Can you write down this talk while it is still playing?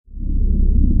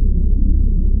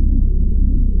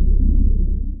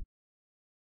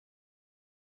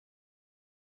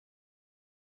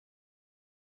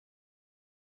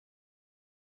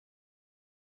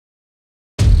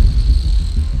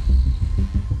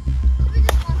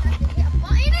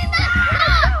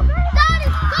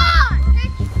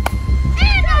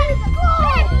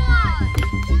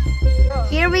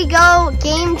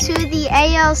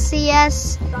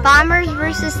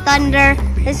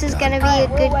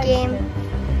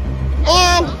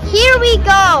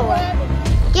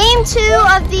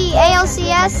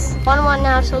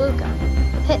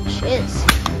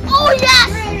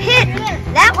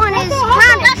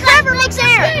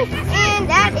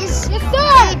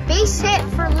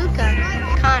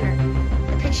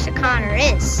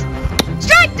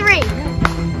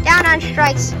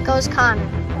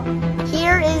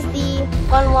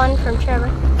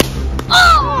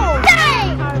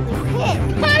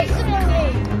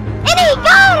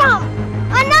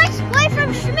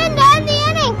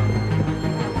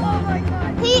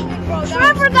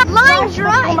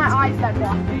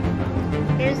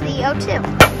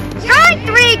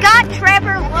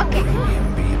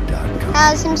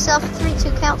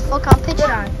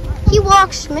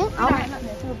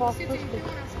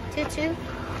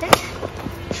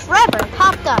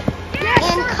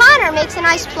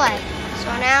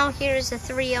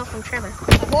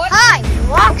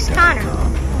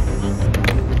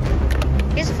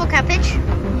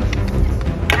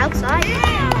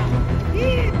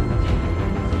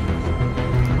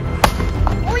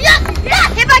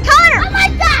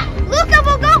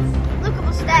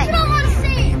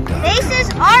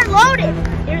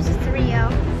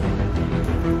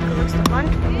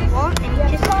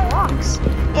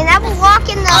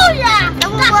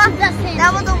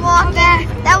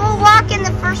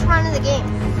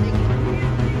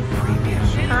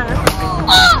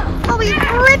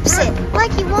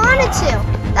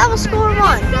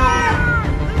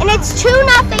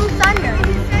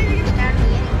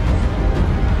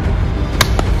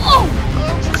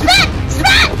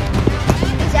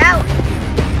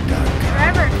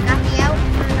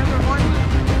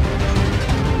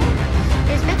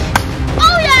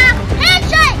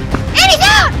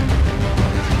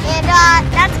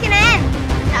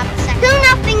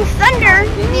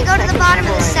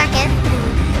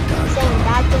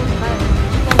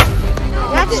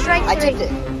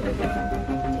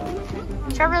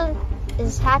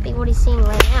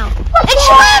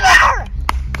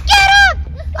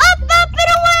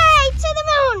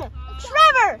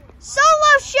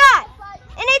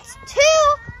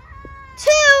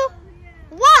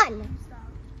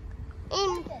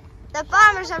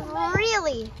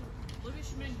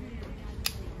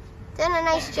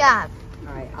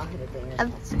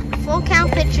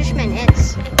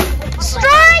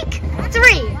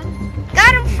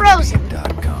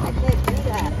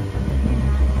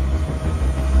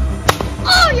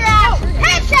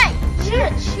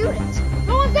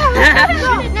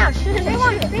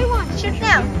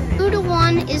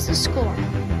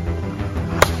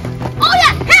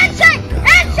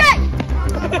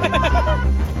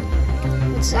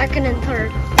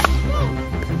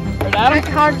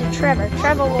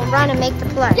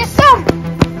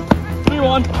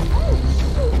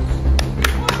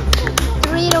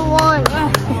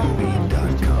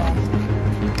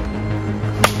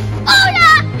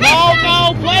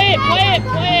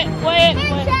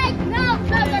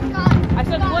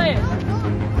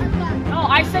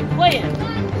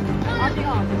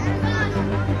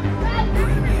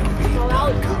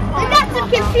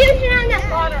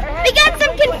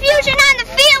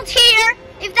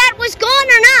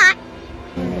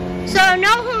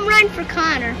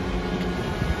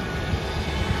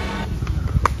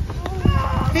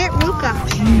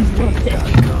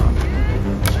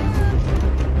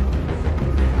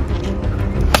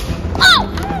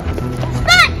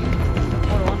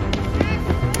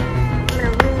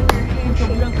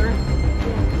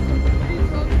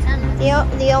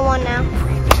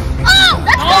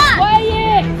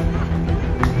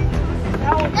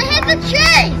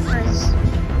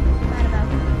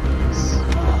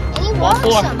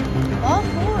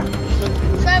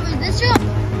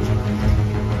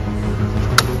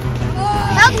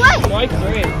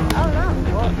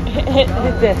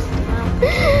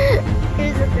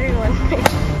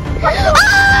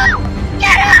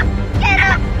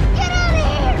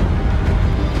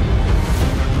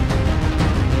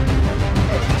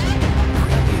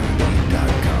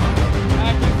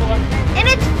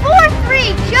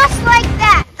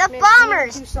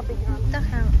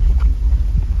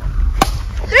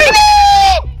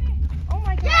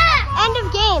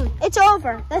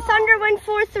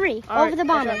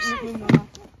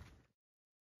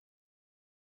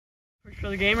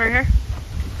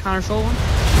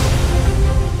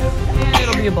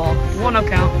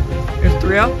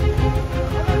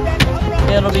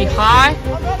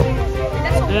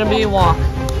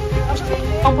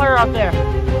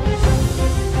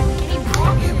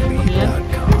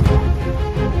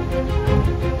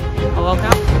Hello,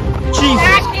 count. Jesus.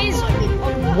 That is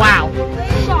Wow.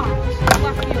 shot.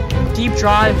 Left field. Deep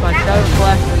drive by Trevor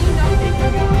Fleck.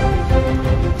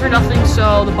 3-0.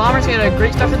 So the Bombers get a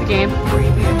great start to the game,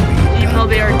 even though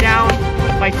they are down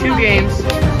by 2 games.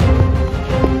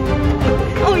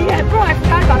 Oh yeah, bro, I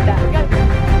forgot about that.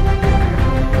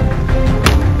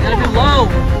 Gotta be low.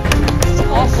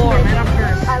 All 4, man, I'm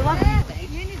first. I love it.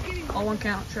 All 1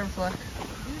 count, Trevor Fleck.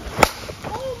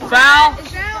 Foul.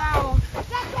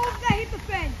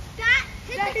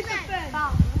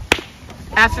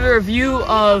 After the review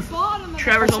of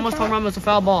Trevor's almost home run was a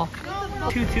foul ball.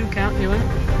 2-2 count, Dylan.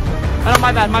 Oh,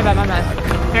 my bad.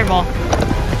 Fair ball.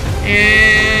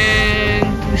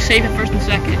 And we save it first and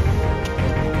second.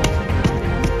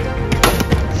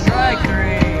 Strike 3.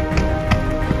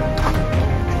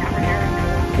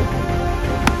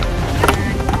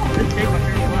 Good take by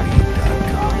Trevor Fleck.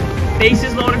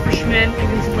 Bases loaded for Schmidt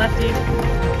against lefty.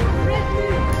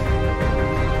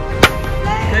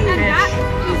 Good pitch.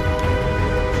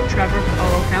 Trevor,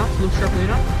 all count, Luke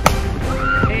Sharplino.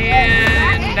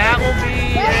 And that will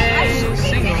be a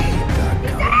single.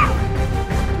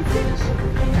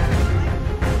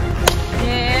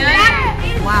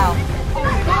 And wow.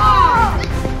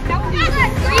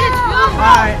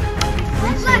 Alright.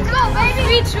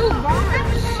 3-2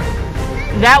 Bombers.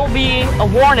 That will be a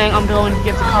warning I'm going to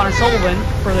give to Connor Sullivan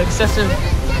for the excessive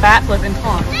bat flip and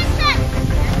taunt.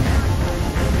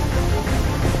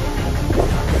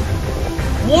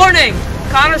 Warning!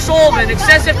 Connor Sullivan,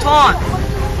 excessive taunt.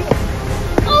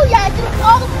 Oh yeah, I did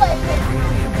all the plays.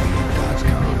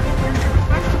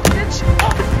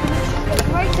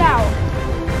 Right out.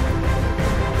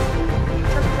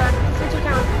 That's a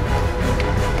count.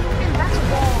 And that's a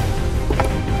ball.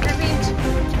 That means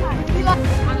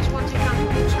minus 1 to count.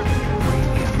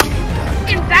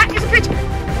 And that is a pitch.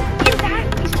 And that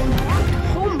is a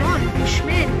home run from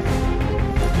Schmidt.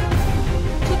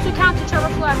 2-2 count to Trevor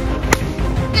Fleck.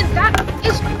 And that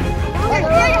is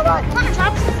Connor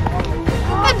drops it.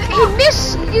 And he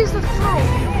misses the throw.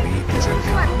 Trevor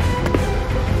Fleck.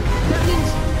 That means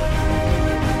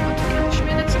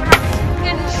Schmidt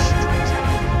and he strikes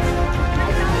out.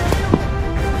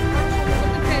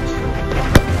 With the pitch.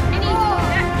 And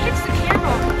that hits the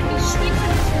camera. He sweeps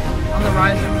it On the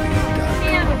riser.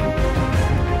 and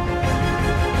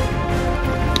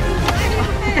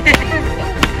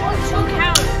 1-2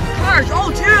 count. Connors,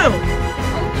 0-2!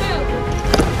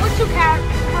 1-2 count.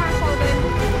 Connor Sullivan.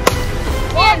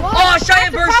 Oh,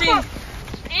 Cheyenne Bershing!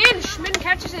 And Schmidt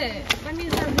catches it. That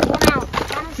means there's 1 out.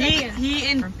 Connor second. He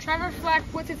in. Trevor Fleck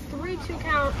with a 3-2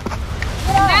 count.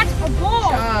 And that's a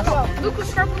ball.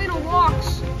 Lucas Scarpellino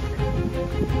walks.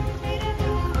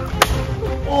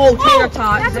 Oh, tater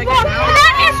tot. That's a ball. And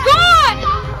that is good!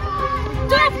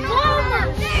 The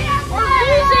Bombers are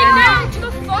losing now to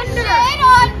the Thunder.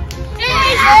 It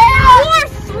is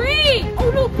 4-3. Oh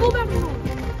no, pull back.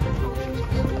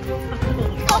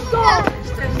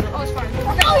 Oh, it's fine.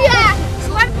 Oh yeah. So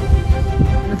that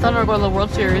The Thunder are going to the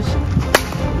World Series.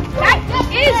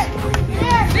 is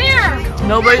there.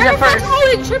 Nobody's at first.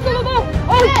 Oh, he tripled the ball.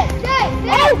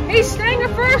 Oh, he's staying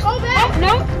at first. Oh,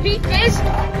 no, he is.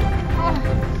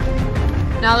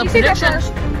 Now the He's in at prediction.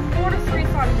 first. 4-3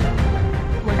 Thunder.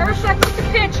 Trevor Fleck with the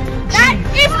pitch. That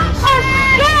is a shot.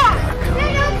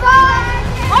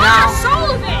 Connor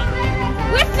Sullivan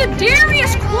with the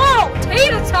Darius quote.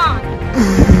 Tater tot.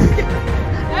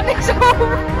 That makes it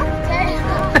over.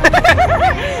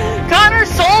 Connor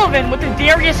Sullivan with the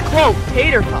Darius quote,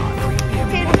 tater tot.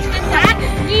 And that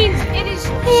means it is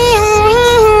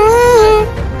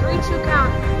 3-2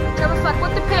 count. Trevor Fleck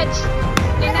with the pitch.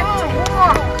 And that's a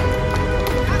walk.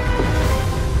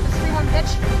 The 3-1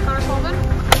 pitch. Connor Sullivan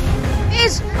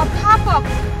is a pop-up.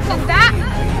 And that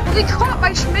will be caught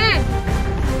by Schmidt.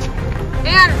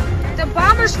 And the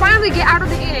Bombers finally get out of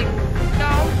the inning.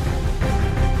 No.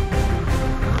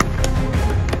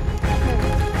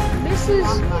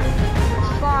 Misses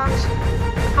box.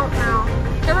 Out now.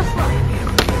 Trevor Fleck.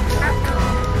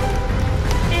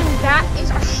 And that is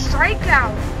a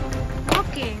strikeout.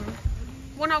 Looking.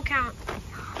 1-0 count.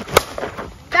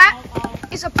 That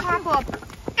is a pop-up.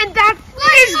 And that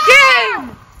is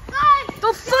game!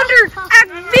 The Thunder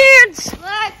advance to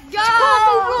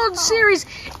the World Series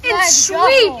and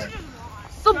sweep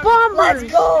the Bombers.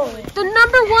 The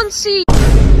 #1 seed.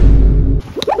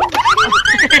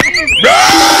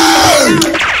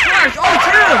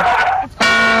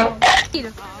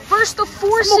 First, the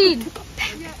 4 seed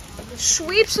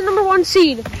sweeps the #1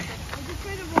 seed.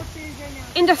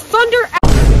 And the Thunder.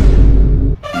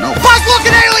 No. Buzz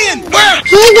looking alien! Where?